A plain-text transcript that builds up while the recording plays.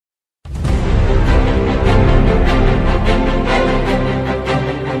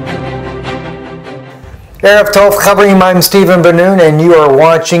Erev Tov Chavrim, I'm Stephen Ben-Nun, and you are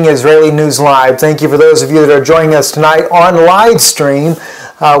watching Israeli News Live. Thank you for those of you that are joining us tonight on live stream.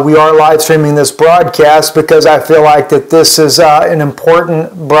 We are live streaming this broadcast because I feel like that this is an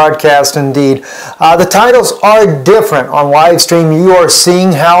important broadcast indeed. The titles are different on live stream. You are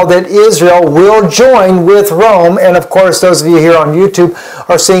seeing how that Israel will join with Rome, and of course those of you here on YouTube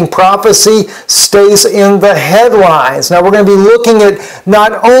are seeing prophecy stays in the headlines. Now we're going to be looking at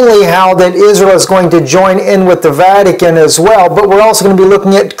not only how that Israel is going to join in with the Vatican as well, but we're also going to be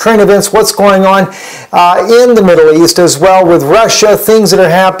looking at current events, what's going on in the Middle East as well with Russia, things that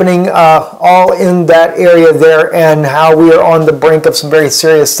are happening all in that area there, and how we are on the brink of some very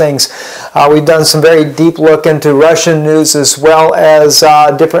serious things. We've done some very deep look into Russian news as well as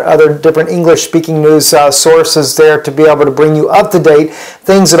different English-speaking news sources there to be able to bring you up to date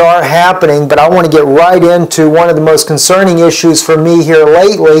things that are happening. But I want to get right into one of the most concerning issues for me here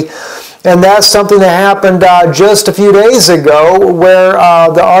lately. And that's something that happened just a few days ago, where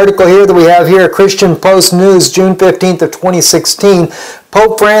the article here that we have here, Christian Post News, June 15th of 2016,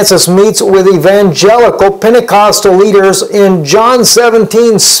 Pope Francis meets with evangelical Pentecostal leaders in John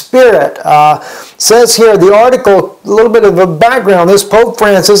 17 spirit. Says here, the article, a little bit of a background, this Pope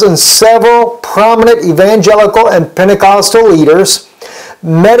Francis and several prominent evangelical and Pentecostal leaders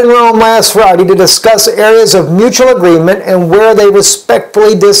met in Rome last Friday to discuss areas of mutual agreement and where they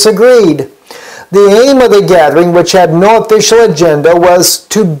respectfully disagreed. The aim of the gathering, which had no official agenda, was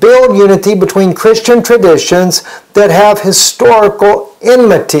to build unity between Christian traditions that have historical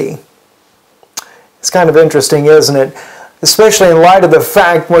enmity. It's kind of interesting, isn't it? Especially in light of the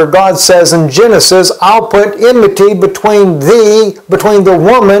fact where God says in Genesis, I'll put enmity between thee, between the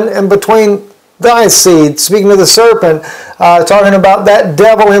woman, and between thy seed, speaking of the serpent, talking about that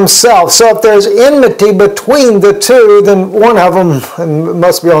devil himself. So if there's enmity between the two, then one of them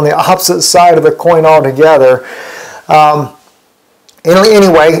must be on the opposite side of the coin altogether.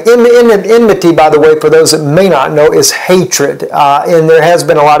 Anyway, enmity, by the way, for those that may not know, is hatred. And there has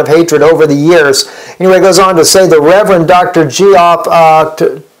been a lot of hatred over the years. Anyway, it goes on to say the Reverend Dr. Geoff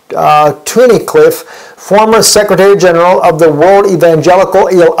Tunnicliffe, former Secretary General of the World Evangelical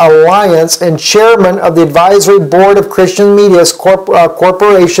Alliance and Chairman of the Advisory Board of Christian Media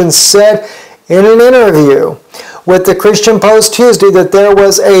Corporation, said in an interview with the Christian Post Tuesday that there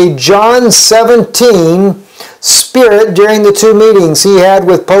was a John 17 spirit during the two meetings he had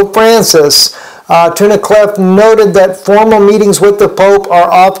with Pope Francis. Tunnicliffe noted that formal meetings with the Pope are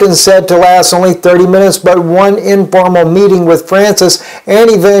often said to last only 30 minutes, but one informal meeting with Francis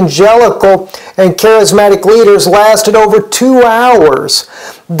and evangelical and charismatic leaders lasted over 2 hours.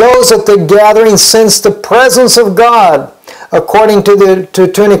 Those at the gathering sensed the presence of God, according to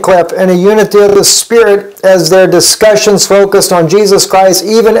Tunnicliffe, and a unity of the Spirit as their discussions focused on Jesus Christ,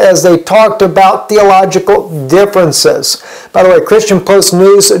 even as they talked about theological differences. By the way, Christian Post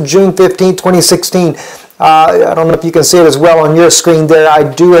News, June 15, 2016. I don't know if you can see it as well on your screen there. I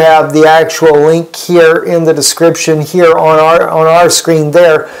do have the actual link here in the description here on our screen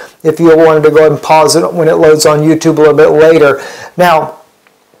there, if you wanted to go ahead and pause it when it loads on YouTube a little bit later. Now,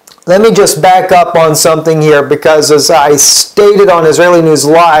 let me just back up on something here, because as I stated on Israeli News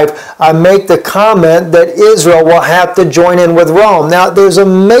Live, I make the comment that Israel will have to join in with Rome. Now, there's a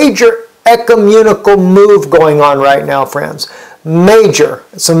major ecumenical move going on right now, friends. Major.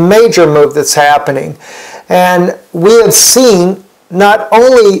 It's a major move that's happening. And we have seen not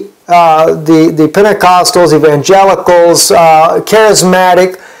only the Pentecostals, evangelicals,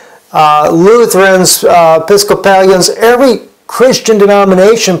 charismatic, Lutherans, Episcopalians, every Christian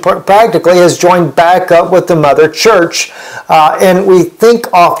denomination practically has joined back up with the Mother Church. And we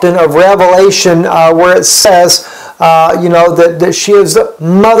think often of Revelation where it says, that she is the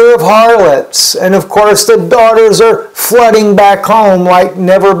mother of harlots. And of course the daughters are flooding back home like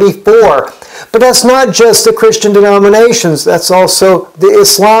never before. But that's not just the Christian denominations, that's also the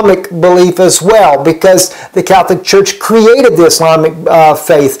Islamic belief as well, because the Catholic Church created the Islamic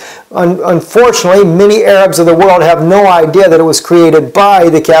faith. Unfortunately, many Arabs of the world have no idea that it was created by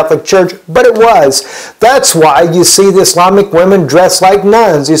the Catholic Church, but it was. That's why you see the Islamic women dressed like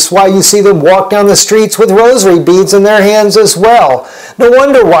nuns. That's why you see them walk down the streets with rosary beads in their hands as well. No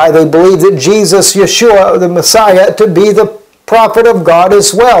wonder why they believe that Jesus, Yeshua, the Messiah, to be the prophet of God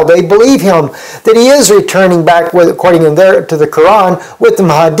as well. They believe him, that he is returning back, according to the Quran, with the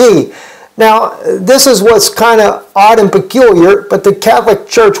Mahdi. Now, this is what's kind of odd and peculiar, but the Catholic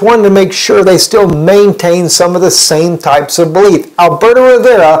Church wanted to make sure they still maintain some of the same types of belief. Alberto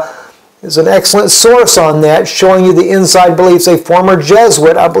Rivera is an excellent source on that, showing you the inside beliefs. A former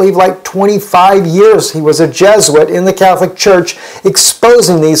Jesuit, I believe like 25 years he was a Jesuit in the Catholic Church,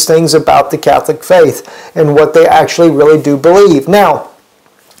 exposing these things about the Catholic faith and what they actually really do believe. Now,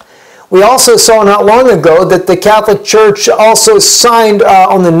 we also saw not long ago that the Catholic Church also signed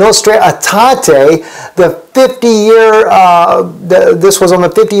on the Nostra Aetate the 50-year, this was on the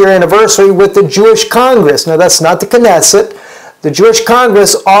 50-year anniversary with the Jewish Congress. Now that's not the Knesset. The Jewish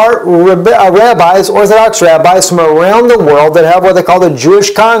Congress are rabbis, Orthodox rabbis from around the world that have what they call the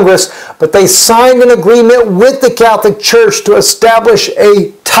Jewish Congress, but they signed an agreement with the Catholic Church to establish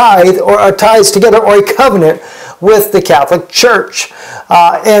a tithe or a tithes together or a covenant with the Catholic Church.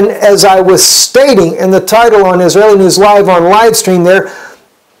 And as I was stating in the title on Israeli News Live on live stream there,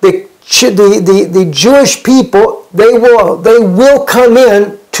 the Jewish people, they will come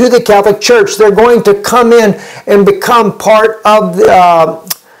in to the Catholic Church. They're going to come in and become part of the,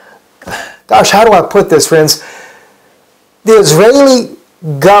 gosh, how do I put this, friends? The Israeli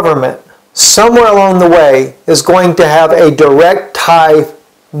government, somewhere along the way, is going to have a direct tie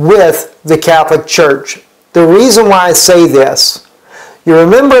with the Catholic Church. The reason why I say this, you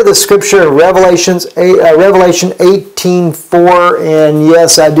remember the scripture in Revelation 18:4, and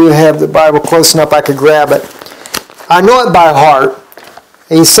yes, I do have the Bible close enough I could grab it. I know it by heart.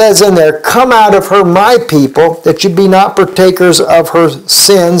 He says in there, "Come out of her, my people, that you be not partakers of her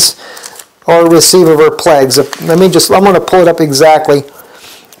sins or receive of her plagues." I'm going to pull it up exactly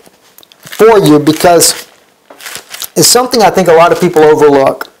for you because it's something I think a lot of people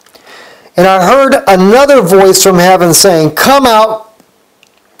overlook. "And I heard another voice from heaven saying, 'Come out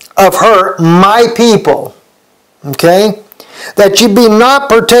of her, my people,'" okay, "that you be not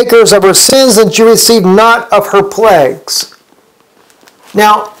partakers of her sins, and you receive not of her plagues."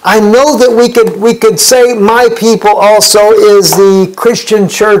 Now, I know that we could say my people also is the Christian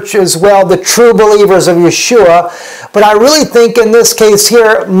church as well, the true believers of Yeshua, but I really think in this case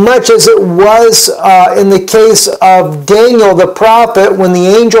here, much as it was in the case of Daniel the prophet, when the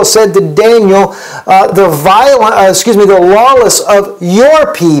angel said to Daniel, the lawless of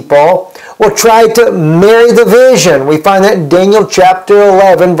your people will try to marry the vision. We find that in Daniel chapter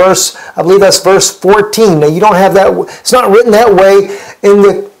 11, I believe that's verse 14. Now you don't have that, it's not written that way in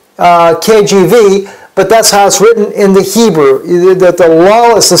the KJV, but that's how it's written in the Hebrew. That the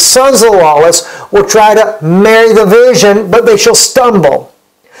lawless, the sons of the lawless, will try to marry the vision, but they shall stumble.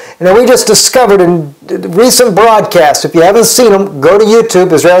 And we just discovered in recent broadcasts, if you haven't seen them, go to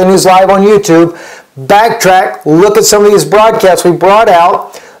YouTube, Israeli News Live on YouTube, backtrack, look at some of these broadcasts we brought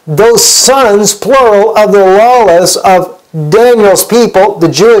out. Those sons, plural, of the lawless of Daniel's people, the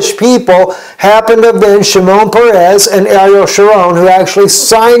Jewish people, happened to have been Shimon Peres and Ariel Sharon, who actually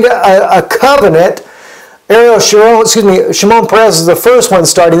signed a covenant. Shimon Peres is the first one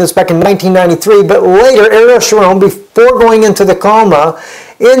starting this back in 1993, but later Ariel Sharon, before going into the coma,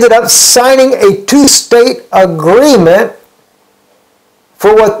 ended up signing a two-state agreement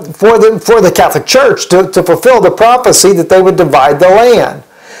for the Catholic Church to fulfill the prophecy that they would divide the land.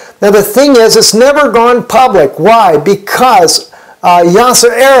 Now the thing is, it's never gone public. Why? Because Yasser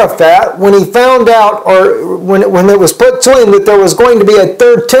Arafat, when he found out, or when it was put to him that there was going to be a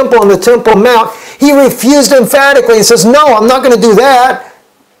third temple on the Temple Mount, he refused emphatically. He says, "No, I'm not going to do that."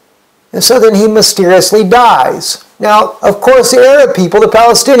 And so then he mysteriously dies. Now, of course, the Arab people, the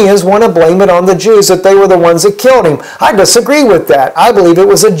Palestinians, want to blame it on the Jews, that they were the ones that killed him. I disagree with that. I believe it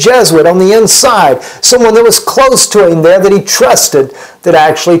was a Jesuit on the inside, someone that was close to him there that he trusted, that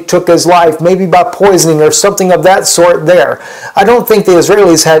actually took his life, maybe by poisoning or something of that sort there. I don't think the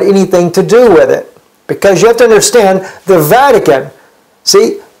Israelis had anything to do with it, because you have to understand, the Vatican,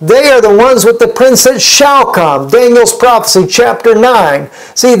 see, they are the ones with the prince that shall come. Daniel's prophecy, chapter 9.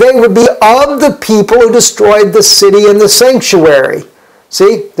 See, they would be of the people who destroyed the city and the sanctuary.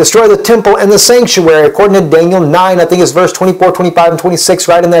 See, destroy the temple and the sanctuary, according to Daniel 9, I think it's verse 24, 25, and 26,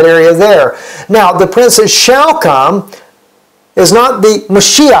 right in that area there. Now, the prince that shall come is not the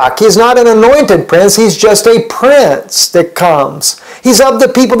Mashiach. He's not an anointed prince. He's just a prince that comes. He's of the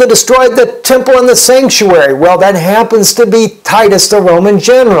people that destroyed the temple and the sanctuary. Well, that happens to be Titus, the Roman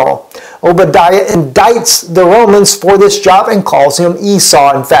general. Obadiah indicts the Romans for this job and calls him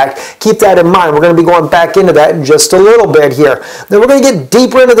Esau. In fact, keep that in mind. We're going to be going back into that in just a little bit here. Then we're going to get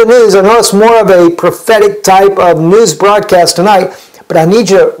deeper into the news. I know it's more of a prophetic type of news broadcast tonight, but I need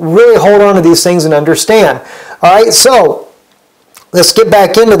you to really hold on to these things and understand. All right, so let's get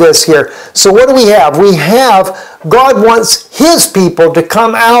back into this here. So what do we have? We have God wants His people to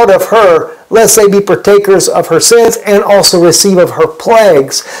come out of her, lest they be partakers of her sins and also receive of her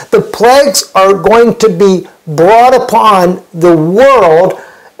plagues. The plagues are going to be brought upon the world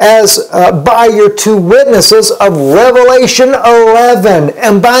as by your two witnesses of Revelation 11.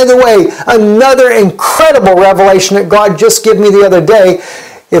 And by the way, another incredible revelation that God just gave me the other day.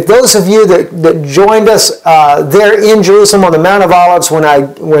 If those of you that joined us there in Jerusalem on the Mount of Olives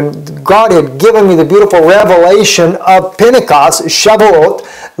when God had given me the beautiful revelation of Pentecost, Shavuot,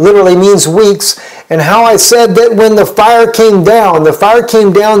 literally means weeks, and how I said that when the fire came down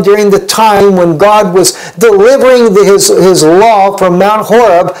during the time when God was delivering his law from Mount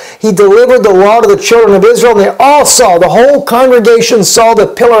Horeb. He delivered the law to the children of Israel, and they all saw, the whole congregation saw the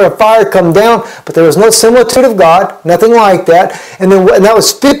pillar of fire come down, but there was no similitude of God, nothing like that. And that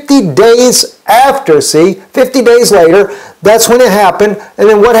was 50 days after, 50 days later, that's when it happened. And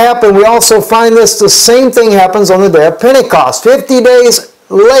then what happened? We also find the same thing happens on the day of Pentecost. 50 days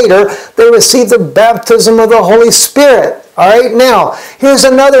later, they received the baptism of the Holy Spirit. All right, now, here's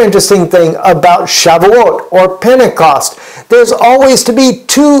another interesting thing about Shavuot or Pentecost. There's always to be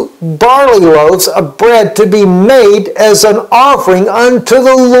 2 barley loaves of bread to be made as an offering unto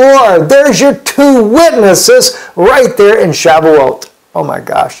the Lord. There's your 2 witnesses right there in Shavuot. Oh my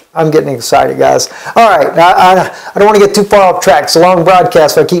gosh, I'm getting excited, guys. All right, I don't want to get too far off track. It's a long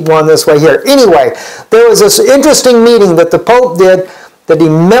broadcast if I keep going this way here. Anyway, there was this interesting meeting that the Pope did, that he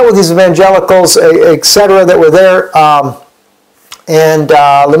met with these evangelicals, etc., that were there.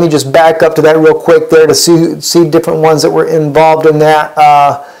 Let me just back up to that real quick there to see different ones that were involved in that,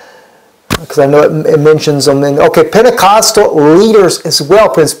 because I know it mentions them. Okay, Pentecostal leaders as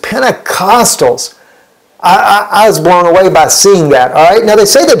well, friends. Pentecostals. I was blown away by seeing that. All right, now they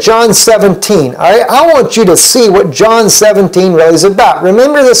say that John 17. All right, I want you to see what John 17 really is about.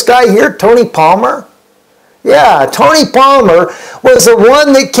 Remember this guy here, Tony Palmer? Yeah, Tony Palmer was the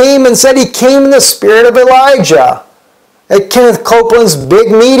one that came and said he came in the spirit of Elijah at Kenneth Copeland's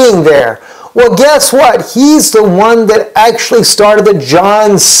big meeting there. Well, guess what? He's the one that actually started the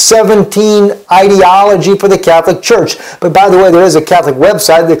John 17 ideology for the Catholic Church. But by the way, there is a Catholic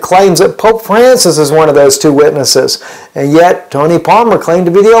website that claims that Pope Francis is one of those 2 witnesses. And yet, Tony Palmer claimed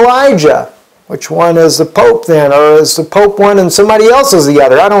to be the Elijah. Which one is the Pope then? Or is the Pope one and somebody else is the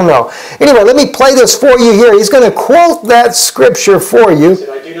other? I don't know. Anyway, let me play this for you here. He's going to quote that scripture for you.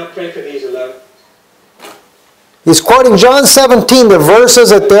 I do not pray for these alone. He's quoting John 17, the verses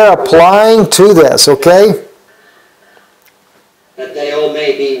that they're applying to this, okay? That they all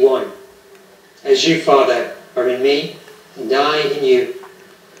may be one. As you, Father, are in me, and I in you.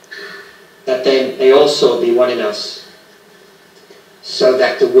 That they may also be one in us. So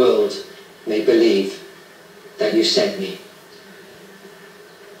that the world may believe that you sent me.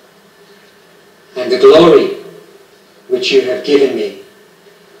 And the glory which you have given me,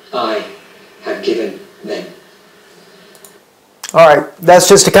 I have given them. All right, that's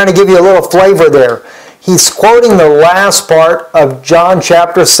just to kind of give you a little flavor there. He's quoting the last part of John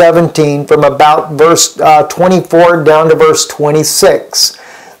chapter 17 from about verse 24 down to verse 26.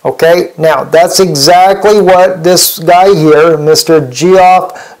 Okay, now that's exactly what this guy here, Mr.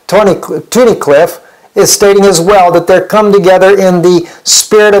 Geoff Tunnicliffe, is stating as well, that they're come together in the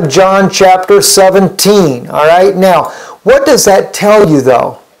spirit of John chapter 17. All right, now, what does that tell you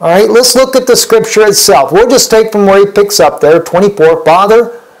though? All right, let's look at the scripture itself. We'll just take from where he picks up there, 24.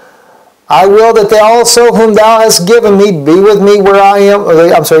 Father, I will that they also whom thou hast given me be with me where I am.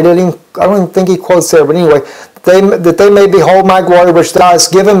 I'm sorry, I don't even think he quotes there, but anyway, that they may behold my glory which thou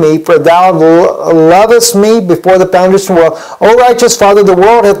hast given me, for thou lovest me before the foundation of the world. O righteous Father, the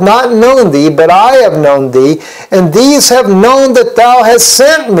world hath not known thee, but I have known thee, and these have known that thou hast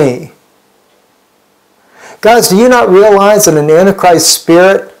sent me. Guys, do you not realize that an Antichrist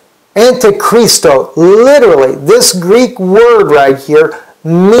spirit, Antichristo, literally, this Greek word right here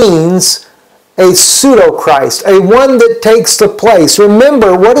means a pseudo-Christ, a one that takes the place.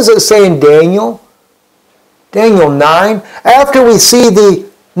 Remember, what does it say in Daniel? Daniel 9. After we see the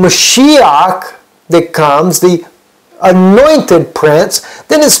Mashiach that comes, the anointed prince,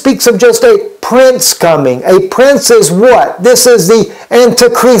 then it speaks of just a prince coming. A prince is what? This is the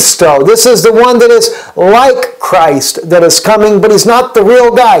Antichristo. This is the one that is like Christ that is coming, but he's not the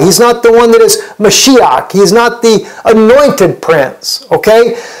real guy. He's not the one that is Mashiach. He's not the anointed prince.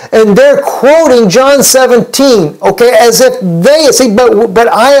 Okay? And they're quoting John 17, okay, as if they say, but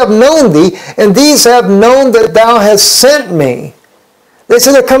I have known thee, and these have known that thou hast sent me. They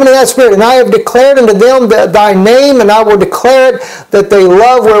say they're coming to that spirit, and I have declared unto them thy name, and I will declare it, that they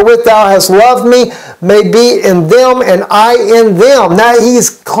love wherewith thou hast loved me may be in them, and I in them. Now he's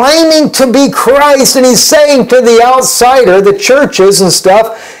claiming to be Christ, and he's saying to the outsider, the churches and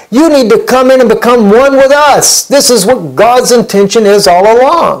stuff, you need to come in and become one with us. This is what God's intention is all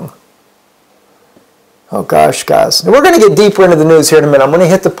along. Oh gosh, guys. We're going to get deeper into the news here in a minute. I'm going to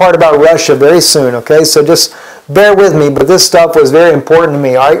hit the part about Russia very soon, okay? So just bear with me, but this stuff was very important to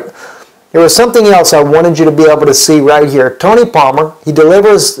me, all right? There was something else I wanted you to be able to see right here. Tony Palmer, he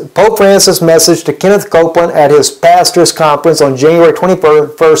delivers Pope Francis' message to Kenneth Copeland at his pastor's conference on January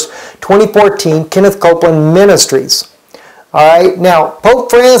 21st, 2014, Kenneth Copeland Ministries. All right, now Pope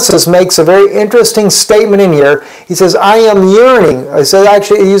Francis makes a very interesting statement in here. He says, I am yearning. He says,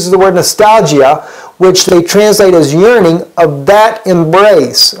 actually, he uses the word nostalgia, which they translate as yearning of that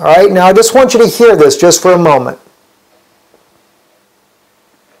embrace. All right, now I just want you to hear this just for a moment.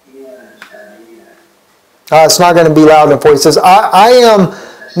 It's not going to be loud enough for you. He says, I am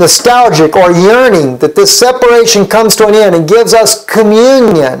nostalgic or yearning that this separation comes to an end and gives us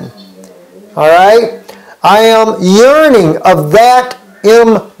communion. All right? I am yearning of that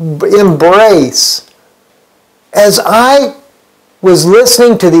embrace. As I was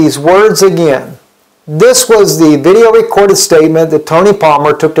listening to these words again, this was the video recorded statement that Tony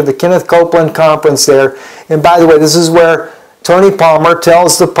Palmer took to the Kenneth Copeland conference there. And by the way, this is where Tony Palmer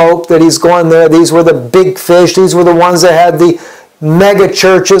tells the Pope that he's going there. These were the big fish. These were the ones that had the mega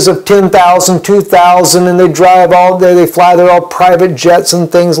churches of 10,000, 2,000, and they drive all there. They fly their all private jets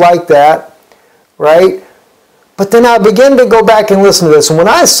and things like that, right? But then I began to go back and listen to this. And when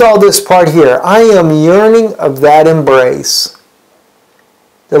I saw this part here, I am yearning of that embrace.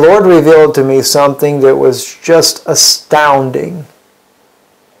 The Lord revealed to me something that was just astounding.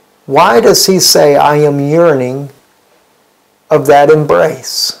 Why does he say, I am yearning of that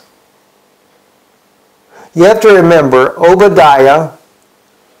embrace? You have to remember, Obadiah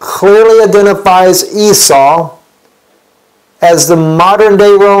clearly identifies Esau as the modern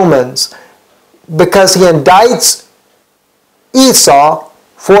day Romans because he indicts Esau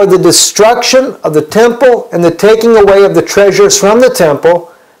for the destruction of the temple and the taking away of the treasures from the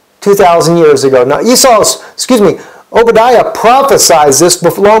temple 2,000 years ago. Now Obadiah prophesies this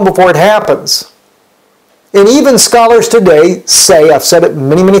long before it happens. And even scholars today say, I've said it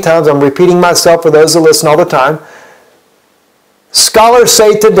many, many times, I'm repeating myself for those that listen all the time. Scholars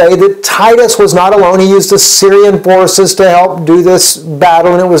say today that Titus was not alone. He used the Syrian forces to help do this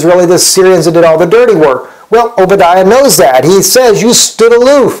battle, and it was really the Syrians that did all the dirty work. Well, Obadiah knows that. He says, you stood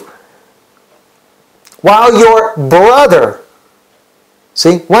aloof while your brother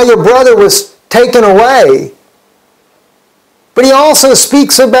was taken away. But he also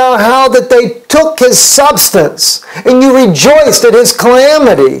speaks about how that they took his substance and you rejoiced at his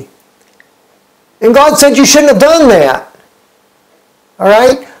calamity. And God said you shouldn't have done that. All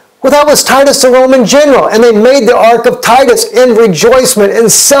right? Well, that was Titus the Roman general. And they made the Ark of Titus in rejoicement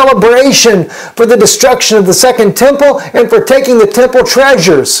and celebration for the destruction of the second temple and for taking the temple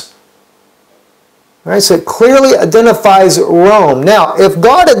treasures. All right, so it clearly identifies Rome. Now, if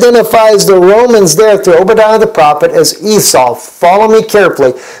God identifies the Romans there through Obadiah the prophet as Esau, follow me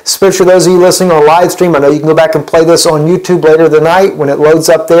carefully, especially those of you listening on live stream. I know you can go back and play this on YouTube later tonight when it loads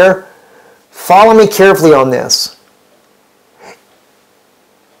up there. Follow me carefully on this.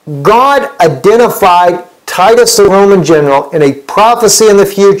 God identified Titus the Roman general in a prophecy in the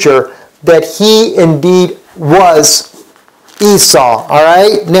future that he indeed was Esau. All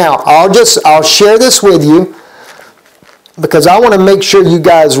right, now I'll share this with you because I want to make sure you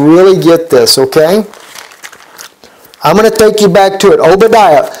guys really get this, okay? I'm going to take you back to it.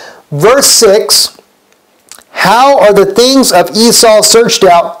 Obadiah, verse 6. How are the things of Esau searched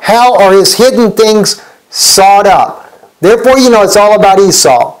out? How are his hidden things sought up? Therefore, you know it's all about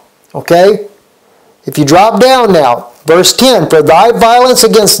Esau, okay? If you drop down now, verse 10. For thy violence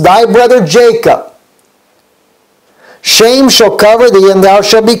against thy brother Jacob, shame shall cover thee, and thou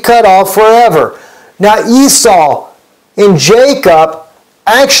shalt be cut off forever. Now Esau and Jacob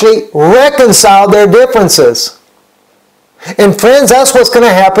actually reconciled their differences. And friends, that's what's going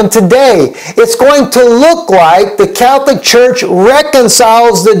to happen today. It's going to look like the Catholic Church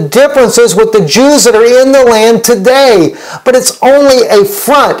reconciles the differences with the Jews that are in the land today. But it's only a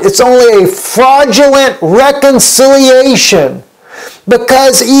front. It's only a fraudulent reconciliation.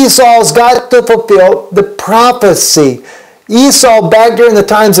 Because Esau's got to fulfill the prophecy. Esau, back during the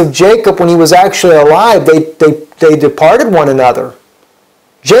times of Jacob when he was actually alive, they departed one another.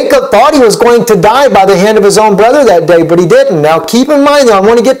 Jacob thought he was going to die by the hand of his own brother that day, but he didn't. Now keep in mind, though, I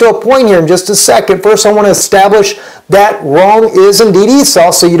want to get to a point here in just a second. First, I want to establish that Rome is indeed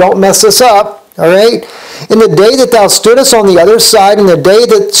Esau, so you don't mess this up. All right? In the day that thou stoodest on the other side, in the day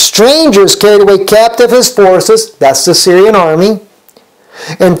that strangers carried away captive his forces, that's the Syrian army,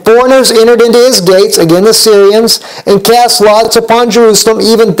 and foreigners entered into his gates, again the Syrians, and cast lots upon Jerusalem,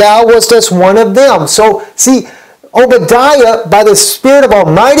 even thou wast as one of them. So, see, Obadiah, by the Spirit of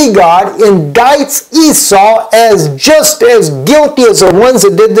Almighty God, indicts Esau as just as guilty as the ones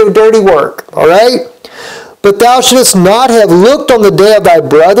that did the dirty work. All right? But thou shouldst not have looked on the day of thy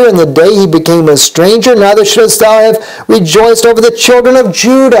brother, and the day he became a stranger, neither shouldst thou have rejoiced over the children of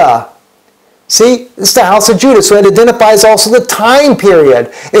Judah. See, it's the house of Judah, so it identifies also the time period.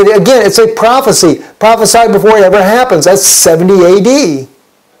 Again, it's a prophecy, prophesied before it ever happens. That's 70 AD.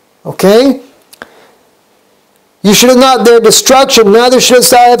 Okay? You should have not their destruction, neither shouldst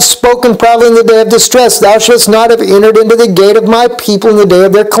thou have spoken proudly in the day of distress. Thou shouldst not have entered into the gate of my people in the day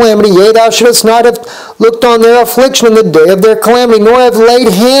of their calamity. Yea, thou shouldst not have looked on their affliction in the day of their calamity, nor have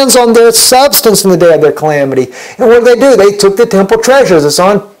laid hands on their substance in the day of their calamity. And what did they do? They took the temple treasures. It's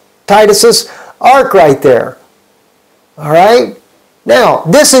on Titus's ark right there. All right? Now,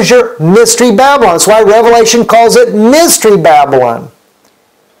 this is your mystery Babylon. That's why Revelation calls it mystery Babylon.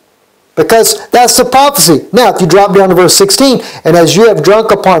 Because that's the prophecy. Now, if you drop down to verse 16, and as you have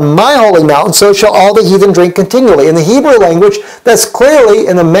drunk upon my holy mountain, so shall all the heathen drink continually. In the Hebrew language, that's clearly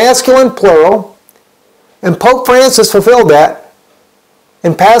in the masculine plural, and Pope Francis fulfilled that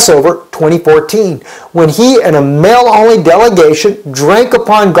in Passover 2014, when he and a male-only delegation drank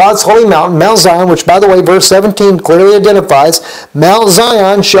upon God's holy mountain, Mount Zion, which, by the way, verse 17 clearly identifies, Mount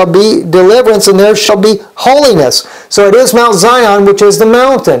Zion shall be deliverance, and there shall be holiness. So it is Mount Zion, which is the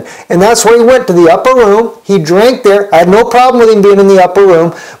mountain. And that's where he went, to the upper room. He drank there. I had no problem with him being in the upper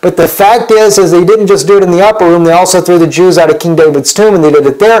room, but the fact is they didn't just do it in the upper room. They also threw the Jews out of King David's tomb, and they did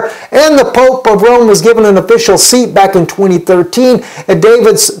it there. And the Pope of Rome was given an official seat back in 2013 at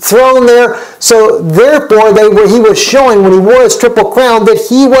David's throne there. So therefore, he was showing, when he wore his triple crown, that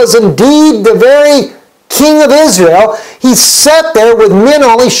he was indeed the very King of Israel. He sat there with men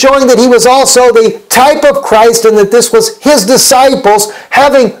only, showing that he was also the type of Christ, and that this was his disciples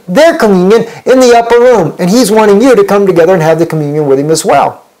having their communion in the upper room. And he's wanting you to come together and have the communion with him as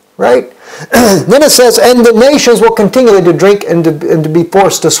well. Right? Then it says, and the nations will continually to drink and to be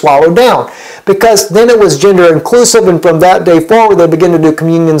forced to swallow down. Because then it was gender inclusive, and from that day forward they begin to do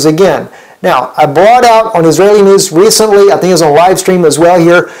communions again. Now, I brought out on Israeli News recently, I think it was on live stream as well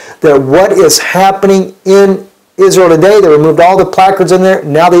here, that what is happening in Israel today, they removed all the placards in there.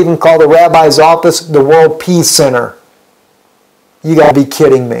 Now they even call the rabbi's office the World Peace Center. You got to be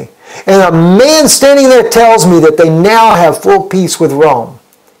kidding me. And a man standing there tells me that they now have full peace with Rome.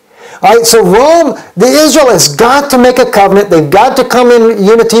 All right, so Rome, Israel has got to make a covenant. They've got to come in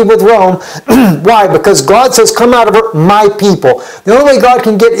unity with Rome. Why? Because God says, come out of her, my people. The only way God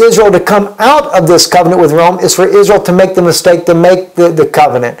can get Israel to come out of this covenant with Rome is for Israel to make the mistake to make the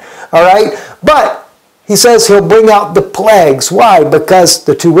covenant. All right? But he says he'll bring out the plagues. Why? Because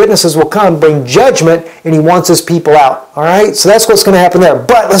the two witnesses will come, bring judgment, and he wants his people out. All right? So that's what's going to happen there.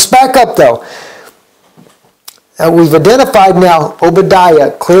 But let's back up, though. We've identified now, Obadiah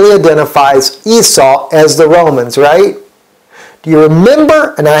clearly identifies Esau as the Romans, right? Do you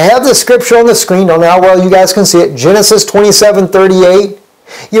remember, and I have the scripture on the screen, don't know how well you guys can see it, Genesis 27:38.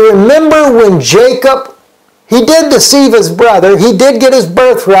 You remember when Jacob, he did deceive his brother, he did get his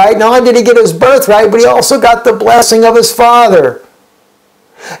birthright. Not only did he get his birthright, but he also got the blessing of his father.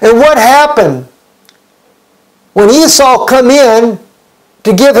 And what happened? When Esau come in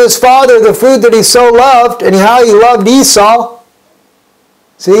to give his father the food that he so loved, and how he loved Esau.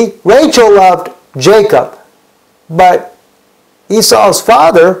 See, Rachel loved Jacob, but Esau's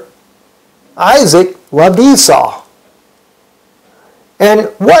father, Isaac, loved Esau. And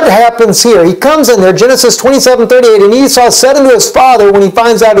what happens here? He comes in there, Genesis 27:38, and Esau said unto his father, when he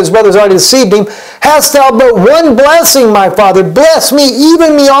finds out his brother's already deceived him, hast thou but one blessing, my father? Bless me,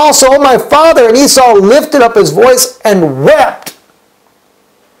 even me also, O my father. And Esau lifted up his voice and wept.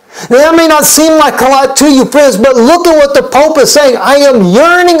 Now, that may not seem like a lot to you, friends, but look at what the Pope is saying. I am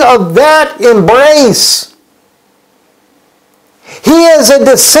yearning of that embrace. He is a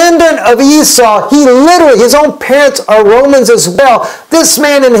descendant of Esau. He literally, his own parents are Romans as well. This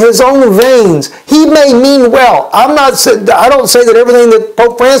man in his own veins, he may mean well. I don't say that everything that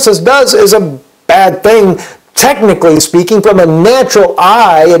Pope Francis does is a bad thing. Technically speaking, from a natural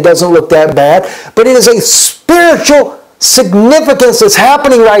eye, it doesn't look that bad. But it is a spiritual significance that's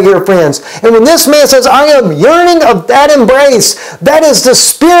happening right here, friends. And when this man says, I am yearning of that embrace, that is the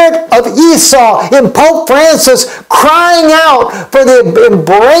spirit of Esau in Pope Francis crying out for the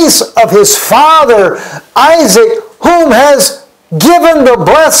embrace of his father, Isaac, whom has given the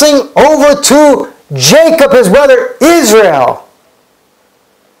blessing over to Jacob, his brother Israel.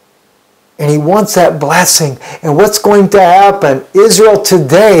 And he wants that blessing. And what's going to happen? Israel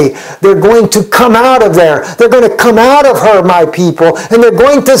today, they're going to come out of there. They're going to come out of her, my people. And they're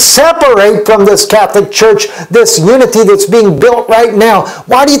going to separate from this Catholic Church, this unity that's being built right now.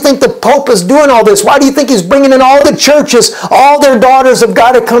 Why do you think the Pope is doing all this? Why do you think he's bringing in all the churches? All their daughters have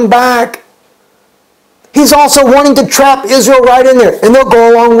got to come back. He's also wanting to trap Israel right in there. And they'll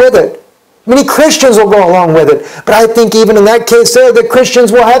go along with it. Many Christians will go along with it. But I think even in that case there, the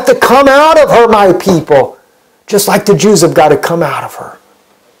Christians will have to come out of her, my people. Just like the Jews have got to come out of her.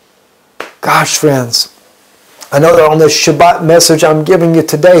 Gosh, friends. I know that on this Shabbat message I'm giving you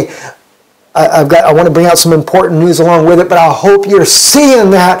today, I want to bring out some important news along with it, but I hope you're seeing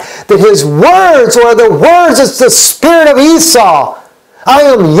that his words are the words, it's the spirit of Esau. I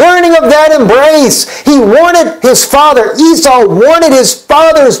am yearning of that embrace. He wanted his father, Esau wanted his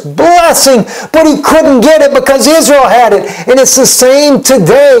father's blessing, but he couldn't get it because Israel had it. And it's the same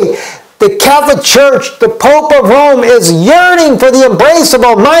today. The Catholic Church, the Pope of Rome, is yearning for the embrace of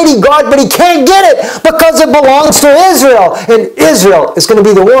Almighty God, but he can't get it because it belongs to Israel. And Israel is going to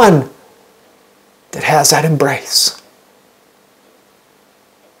be the one that has that embrace.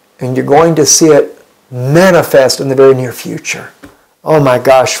 And you're going to see it manifest in the very near future. Oh my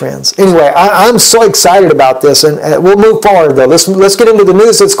gosh, friends. Anyway, I'm so excited about this, and we'll move forward though. Let's get into the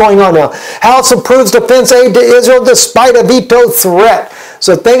news that's going on now. House approves defense aid to Israel despite a veto threat.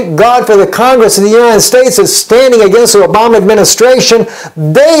 So thank God for the Congress of the United States is standing against the Obama administration.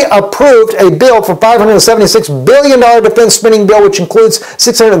 They approved a bill for $576 billion defense spending bill, which includes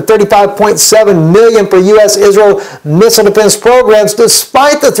 $635.7 million for U.S.-Israel missile defense programs,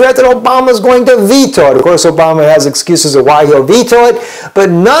 despite the threat that Obama is going to veto it. Of course, Obama has excuses of why he'll veto it, but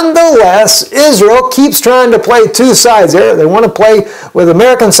nonetheless, Israel keeps trying to play two sides there. They want to play with the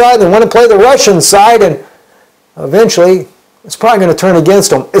American side, they want to play the Russian side, and eventually it's probably going to turn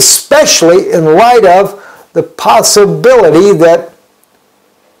against them, especially in light of the possibility that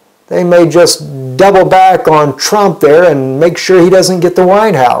they may just double back on Trump there and make sure he doesn't get the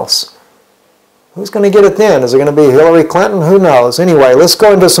White House. Who's going to get it then? Is it going to be Hillary Clinton? Who knows? Anyway, let's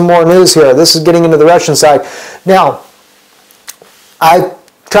go into some more news here. This is getting into the Russian side. Now, I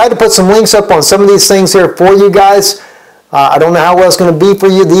tried to put some links up on some of these things here for you guys. I don't know how well it's going to be for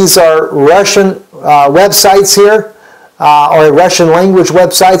you. These are Russian websites here. Or Russian language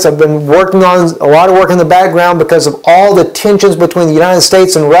websites. I've been working on a lot of work in the background because of all the tensions between the United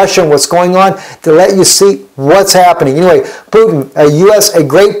States and Russia and what's going on to let you see what's happening. Anyway, Putin, a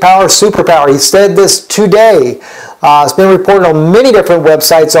great power, superpower. He said this today. It's been reported on many different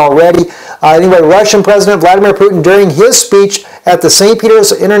websites already. Anyway, Russian President Vladimir Putin, during his speech at the St.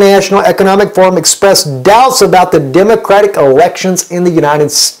 Peter's International Economic Forum, expressed doubts about the democratic elections in the United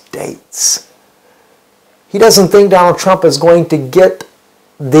States. He doesn't think Donald Trump is going to get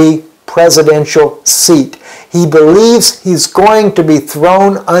the presidential seat. He believes he's going to be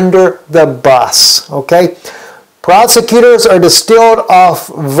thrown under the bus. Okay? Prosecutors are distilled off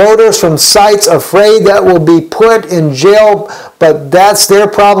voters from sites afraid that will be put in jail, but that's their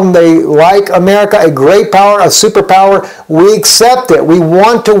problem. They like America, a great power, a superpower. We accept it. We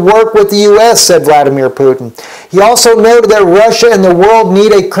want to work with the U.S., said Vladimir Putin. He also noted that Russia and the world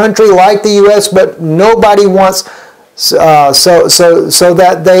need a country like the U.S., but nobody wants so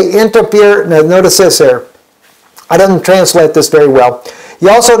that they interfere. Now, notice this here. I didn't translate this very well. He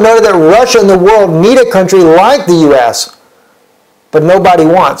also noted that Russia and the world need a country like the U.S., but nobody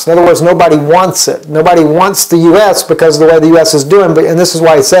wants. In other words, nobody wants it. Nobody wants the U.S. because of the way the U.S. is doing, and this is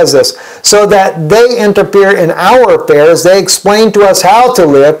why he says this. So that they interfere in our affairs, they explain to us how to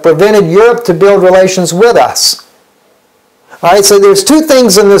live, prevented Europe to build relations with us. All right, so there's two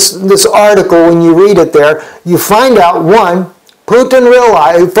things in this article when you read it there. You find out, one, Putin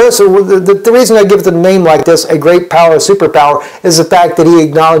realized, first, the reason I give it the name like this, a great power, a superpower, is the fact that he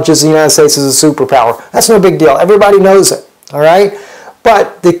acknowledges the United States as a superpower. That's no big deal. Everybody knows it, all right?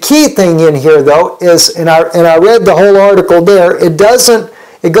 But the key thing in here, though, is, and I read the whole article there, it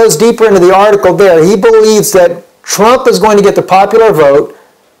goes deeper into the article there. He believes that Trump is going to get the popular vote,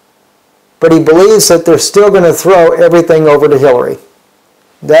 but he believes that they're still going to throw everything over to Hillary.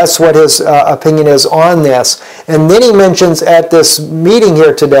 That's what his opinion is on this. And then he mentions at this meeting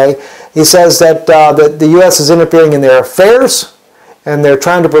here today, he says that the U.S. is interfering in their affairs, and they're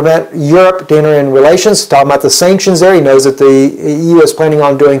trying to prevent Europe to enter in relations. Talking about the sanctions there, he knows that the EU is planning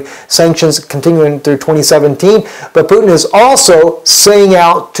on doing sanctions continuing through 2017. But Putin is also saying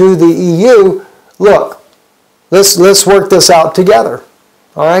out to the EU, look, let's work this out together.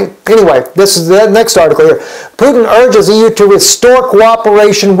 All right. Anyway, this is the next article here. Putin urges EU to restore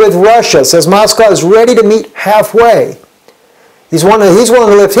cooperation with Russia. Says Moscow is ready to meet halfway. He's willing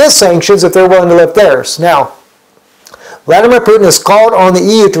to lift his sanctions if they're willing to lift theirs. Now, Vladimir Putin has called on the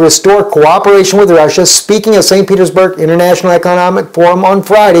EU to restore cooperation with Russia. Speaking at St. Petersburg International Economic Forum on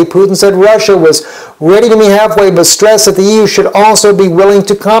Friday, Putin said Russia was ready to meet halfway, but stressed that the EU should also be willing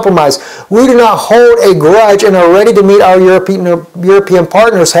to compromise. We do not hold a grudge and are ready to meet our European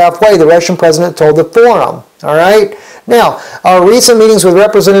partners halfway, the Russian president told the forum. All right? Now, our recent meetings with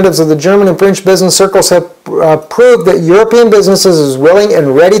representatives of the German and French business circles have proved that European businesses is willing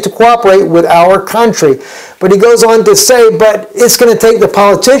and ready to cooperate with our country. But he goes on to say, but it's going to take the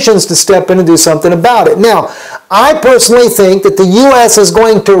politicians to step in and do something about it. Now, I personally think that the U.S. is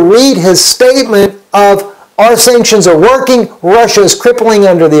going to read his statement of our sanctions are working, Russia is crippling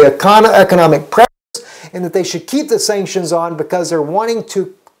under the economic pressures, and that they should keep the sanctions on because they're wanting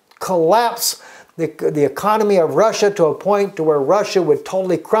to collapse the economy of Russia to a point to where Russia would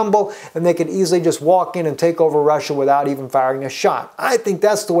totally crumble and they could easily just walk in and take over Russia without even firing a shot. I think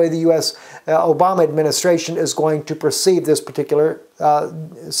that's the way the U.S. Obama administration is going to perceive this particular,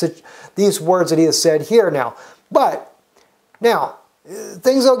 these words that he has said here now. But, now,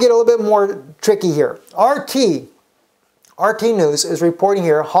 things will get a little bit more tricky here. RT News is reporting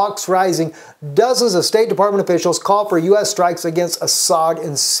here, hawks rising, dozens of State Department officials call for U.S. strikes against Assad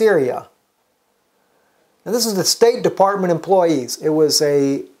in Syria. Now, this is the State Department employees. It was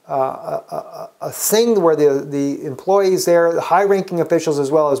a thing where the employees there, the high-ranking officials as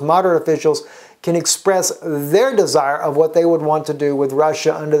well as moderate officials, can express their desire of what they would want to do with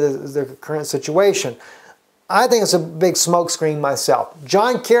Russia under the current situation. I think it's a big smokescreen myself.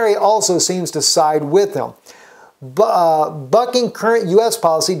 John Kerry also seems to side with them. Bucking current U.S.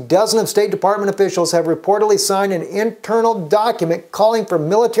 policy, dozens of State Department officials have reportedly signed an internal document calling for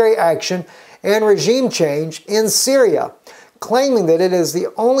military action and regime change in Syria, claiming that it is the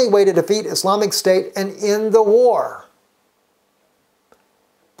only way to defeat Islamic State and end the war.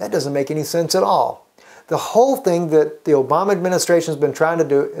 That doesn't make any sense at all. The whole thing that the Obama administration has been trying to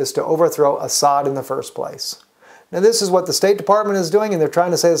do is to overthrow Assad in the first place. Now, this is what the State Department is doing, and they're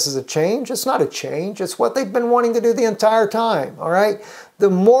trying to say this is a change. It's not a change. It's what they've been wanting to do the entire time, all right? The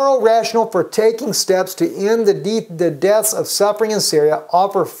moral rationale for taking steps to end the deaths of suffering in Syria,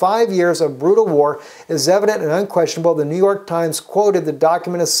 offer 5 years of brutal war, is evident and unquestionable. The New York Times quoted the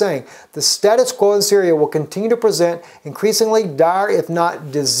document as saying, the status quo in Syria will continue to present increasingly dire, if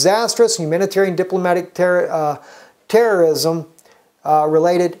not disastrous, humanitarian diplomatic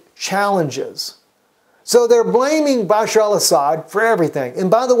terrorism-related challenges. So they're blaming Bashar al-Assad for everything. And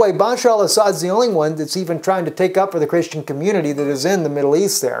by the way, Bashar al-Assad's the only one that's even trying to take up for the Christian community that is in the Middle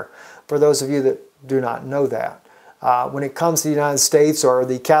East there, for those of you that do not know that. When it comes to the United States or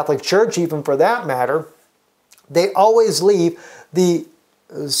the Catholic Church, even for that matter, they always leave the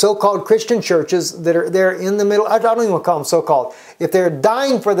so-called Christian churches that are there in the middle. I don't even want to call them so-called. If they're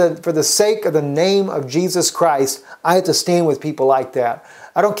dying for the sake of the name of Jesus Christ, I have to stand with people like that.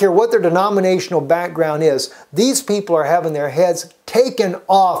 I don't care what their denominational background is. These people are having their heads taken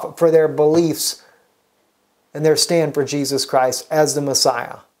off for their beliefs and their stand for Jesus Christ as the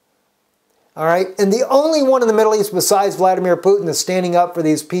Messiah. All right? And the only one in the Middle East besides Vladimir Putin that's standing up for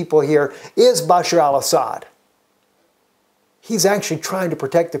these people here is Bashar al-Assad. He's actually trying to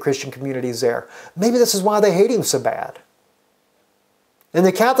protect the Christian communities there. Maybe this is why they hate him so bad. In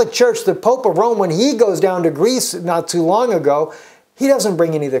the Catholic Church, the Pope of Rome, when he goes down to Greece not too long ago, he doesn't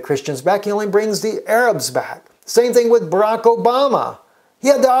bring any of the Christians back. He only brings the Arabs back. Same thing with Barack Obama. He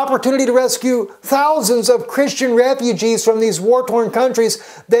had the opportunity to rescue thousands of Christian refugees from these war-torn countries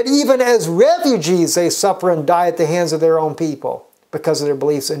that even as refugees they suffer and die at the hands of their own people because of their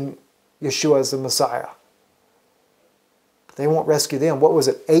beliefs in Yeshua as the Messiah. They won't rescue them. What was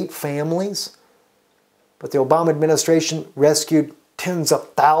it, 8 families? But the Obama administration rescued tens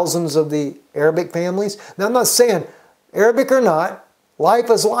of thousands of the Arabic families. Now, I'm not saying Arabic or not, life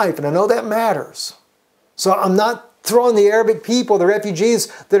is life, and I know that matters. So I'm not throwing the Arabic people, the refugees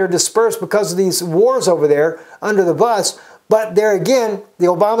that are dispersed because of these wars over there, under the bus. But there again, the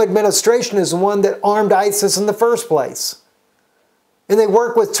Obama administration is the one that armed ISIS in the first place. And they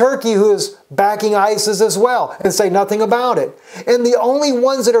work with Turkey, who is backing ISIS as well, and say nothing about it. And the only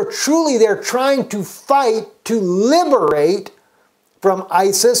ones that are truly there trying to fight to liberate from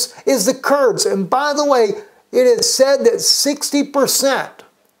ISIS is the Kurds. And by the way, it is said that 60%,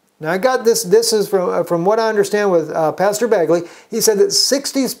 now I got this is from what I understand with Pastor Begley, he said that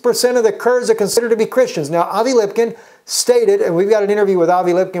 60% of the Kurds are considered to be Christians. Now, Avi Lipkin stated, and we've got an interview with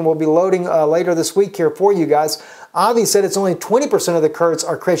Avi Lipkin we'll be loading later this week here for you guys. Avi said it's only 20% of the Kurds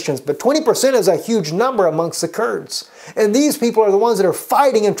are Christians, but 20% is a huge number amongst the Kurds. And these people are the ones that are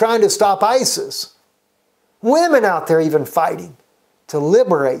fighting and trying to stop ISIS. Women out there even fighting. to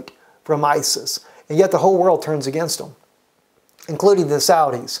liberate from ISIS. And yet the whole world turns against them, including the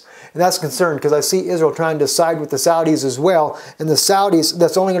Saudis. And that's concerned because I see Israel trying to side with the Saudis as well. And the Saudis,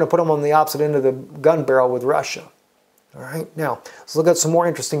 that's only going to put them on the opposite end of the gun barrel with Russia. All right, now let's look at some more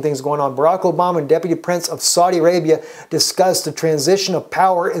interesting things going on. Barack Obama and Deputy Prince of Saudi Arabia discussed the transition of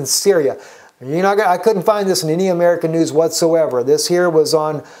power in Syria. You know, I couldn't find this in any American news whatsoever. This here was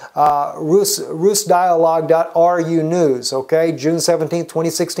on rusdialogue.ru news, okay? June 17,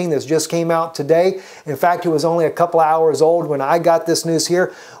 2016. This just came out today. In fact, it was only a couple hours old when I got this news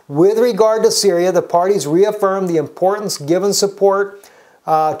here. With regard to Syria, the parties reaffirmed the importance given support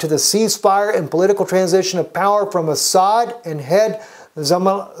to the ceasefire and political transition of power from Assad and head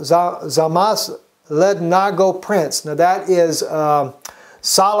Zamas Lednago Prince. Now that is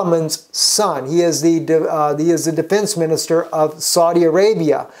Solomon's son. He is the defense minister of Saudi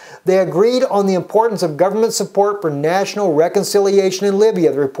Arabia. They agreed on the importance of government support for national reconciliation in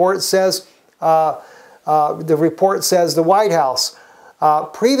Libya. The report says the White House.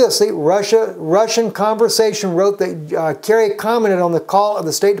 Previously, Russian Conversation wrote that Kerry commented on the call of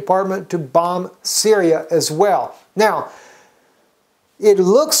the State Department to bomb Syria as well. Now, it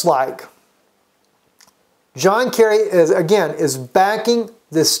looks like John Kerry is backing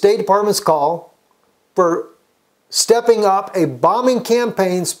the State Department's call for stepping up a bombing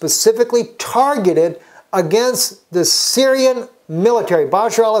campaign specifically targeted against the Syrian military,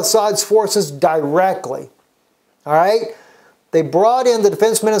 Bashar al-Assad's forces directly. All right? They brought in the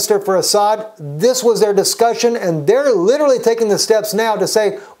defense minister for Assad. This was their discussion, and they're literally taking the steps now to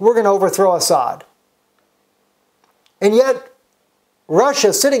say, we're going to overthrow Assad. And yet,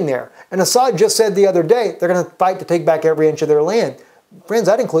 Russia's sitting there. And Assad just said the other day, they're going to fight to take back every inch of their land. Friends,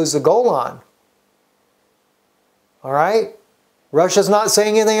 that includes the Golan. All right? Russia's not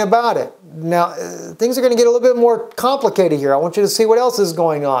saying anything about it. Now, things are going to get a little bit more complicated here. I want you to see what else is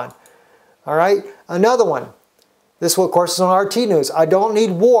going on. All right? Another one. This, of course, is on RT News. I don't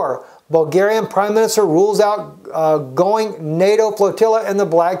need war. Bulgarian Prime Minister rules out going NATO flotilla in the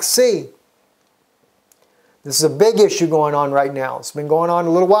Black Sea. This is a big issue going on right now. It's been going on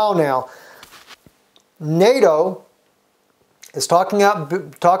a little while now. NATO is talking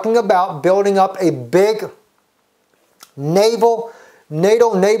about building up a big NATO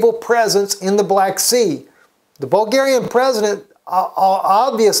naval presence in the Black Sea. The Bulgarian president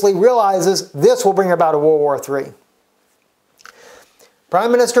obviously realizes this will bring about a World War III.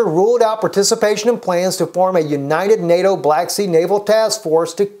 Prime Minister ruled out participation in plans to form a united NATO Black Sea Naval Task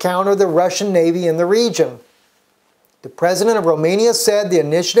Force to counter the Russian Navy in the region. The president of Romania said the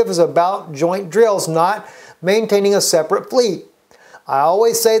initiative is about joint drills, not maintaining a separate fleet. I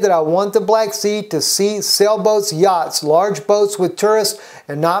always say that I want the Black Sea to see sailboats, yachts, large boats with tourists,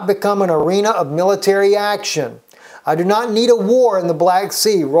 and not become an arena of military action. I do not need a war in the Black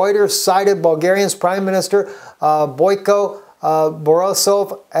Sea. Reuters cited Bulgarian's Prime Minister Boyko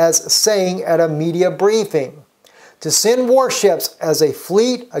Borisov as saying at a media briefing. To send warships as a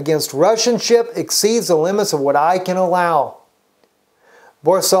fleet against Russian ship exceeds the limits of what I can allow.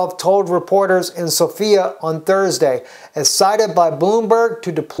 Borisov told reporters in Sofia on Thursday, as cited by Bloomberg,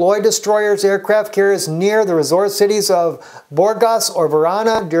 to deploy destroyers, aircraft carriers near the resort cities of Burgas or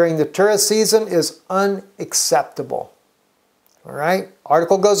Varna during the tourist season is unacceptable. All right?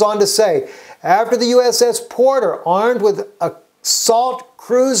 Article goes on to say, after the USS Porter, armed with assault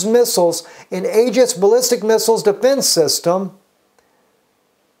cruise missiles in Aegis ballistic missiles defense system,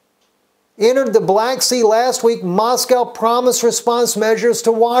 entered the Black Sea last week, Moscow promised response measures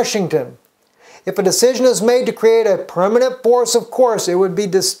to Washington. If a decision is made to create a permanent force, of course, it would be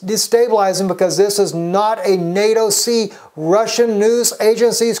destabilizing because this is not a NATO sea. Russian news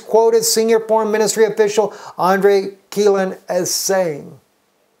agencies quoted senior foreign ministry official Andrei Kilin as saying.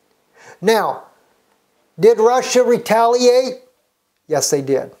 Now, did Russia retaliate? Yes, they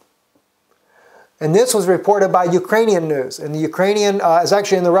did. And this was reported by Ukrainian news. And the Ukrainian is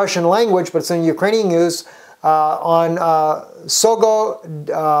actually in the Russian language, but it's in Ukrainian news on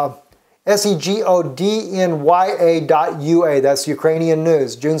SEGODNYA.UA. That's Ukrainian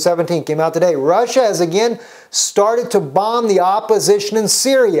news. June 17 came out today. Russia has again started to bomb the opposition in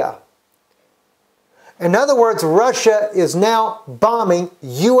Syria. In other words, Russia is now bombing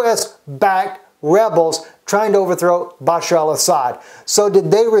U.S.-backed rebels trying to overthrow Bashar al-Assad. So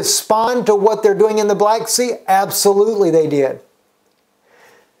did they respond to what they're doing in the Black Sea? Absolutely they did. It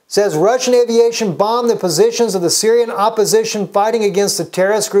says Russian aviation bombed the positions of the Syrian opposition fighting against the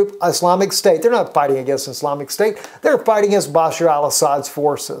terrorist group Islamic State. They're not fighting against Islamic State. They're fighting against Bashar al-Assad's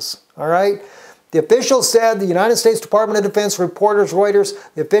forces. All right? The official said, the United States Department of Defense, reporters, Reuters,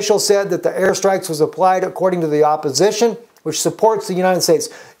 the official said that the airstrikes was applied according to the opposition which supports the United States.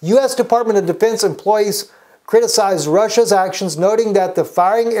 U.S. Department of Defense employees criticized Russia's actions, noting that the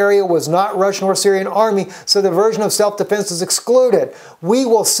firing area was not Russian or Syrian army, so the version of self-defense is excluded. We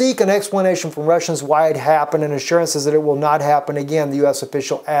will seek an explanation from Russians why it happened and assurances that it will not happen again, the U.S.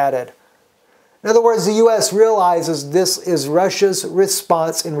 official added. In other words, the U.S. realizes this is Russia's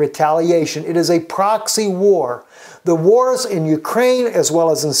response in retaliation. It is a proxy war. The wars in Ukraine as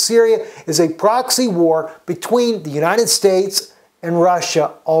well as in Syria is a proxy war between the United States and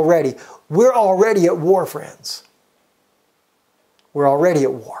Russia already. We're already at war, friends. We're already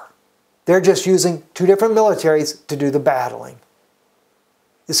at war. They're just using two different militaries to do the battling.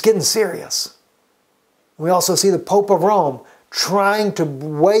 It's getting serious. We also see the Pope of Rome trying to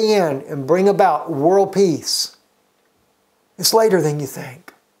weigh in and bring about world peace. It's later than you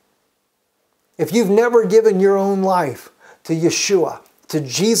think. If you've never given your own life to Yeshua, to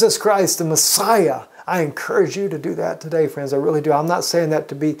Jesus Christ, the Messiah, I encourage you to do that today, friends. I really do. I'm not saying that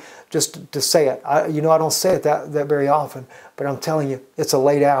to be just to say it. I don't say it that very often, but I'm telling you, it's a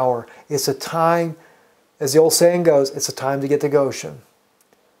late hour. It's a time, as the old saying goes, it's a time to get to Goshen.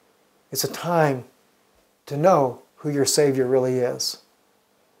 It's a time to know who your Savior really is.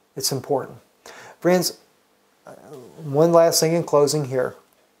 It's important. Friends, one last thing in closing here.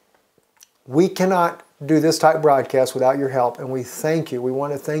 We cannot do this type of broadcast without your help, and we thank you. We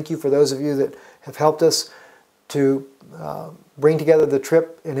want to thank you for those of you that have helped us to bring together the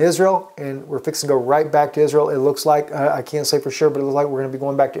trip in Israel, and we're fixing to go right back to Israel. It looks like, I can't say for sure, but it looks like we're going to be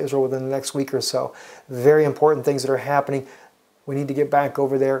going back to Israel within the next week or so. Very important things that are happening. We need to get back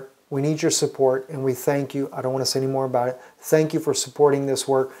over there. We need your support, and we thank you. I don't want to say any more about it. Thank you for supporting this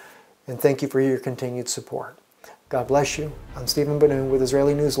work, and thank you for your continued support. God bless you. I'm Stephen Benoon with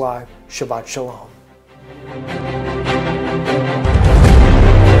Israeli News Live. Shabbat Shalom.